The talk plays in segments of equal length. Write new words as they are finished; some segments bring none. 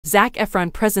Zac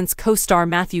Efron presents co-star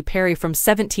Matthew Perry from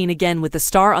 17 Again with the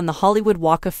star on the Hollywood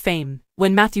Walk of Fame.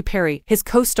 When Matthew Perry, his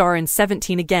co-star in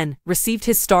 17 Again, received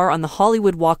his star on the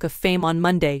Hollywood Walk of Fame on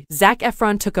Monday, Zac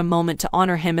Efron took a moment to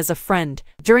honor him as a friend.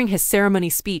 During his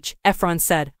ceremony speech, Efron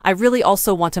said, "I really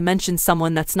also want to mention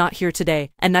someone that's not here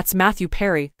today, and that's Matthew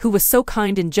Perry, who was so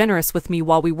kind and generous with me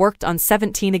while we worked on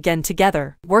 17 Again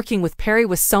together. Working with Perry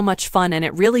was so much fun and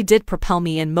it really did propel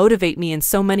me and motivate me in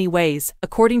so many ways,"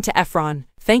 according to Efron.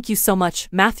 "Thank you so much,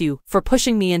 Matthew, for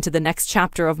pushing me into the next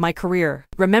chapter of my career.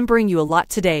 Remembering you a lot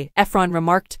today," Efron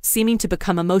remarked, seeming to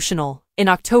become emotional. In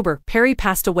October, Perry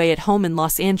passed away at home in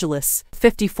Los Angeles.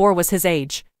 54 was his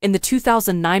age. In the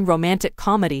 2009 romantic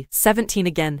comedy, 17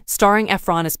 Again, starring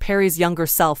Efron as Perry's younger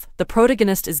self, the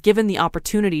protagonist is given the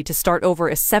opportunity to start over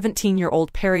as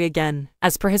 17-year-old Perry again.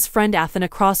 As per his friend Athena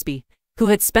Crosby, who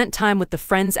had spent time with the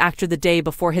Friends actor the day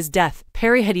before his death,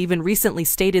 Perry had even recently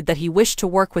stated that he wished to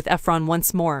work with Efron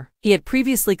once more. He had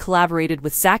previously collaborated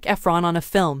with Zac Efron on a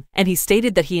film, and he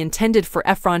stated that he intended for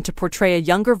Efron to portray a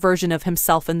younger version of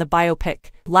himself in the biopic.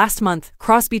 Last month,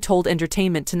 Crosby told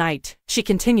Entertainment Tonight, she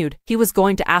continued, he was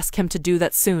going to ask him to do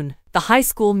that soon. The High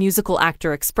School Musical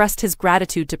actor expressed his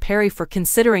gratitude to Perry for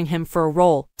considering him for a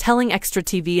role, telling Extra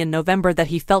TV in November that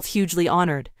he felt hugely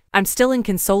honored. "I'm still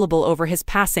inconsolable over his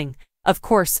passing, of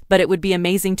course, but it would be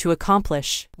amazing to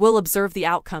accomplish. We'll observe the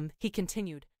outcome," he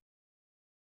continued.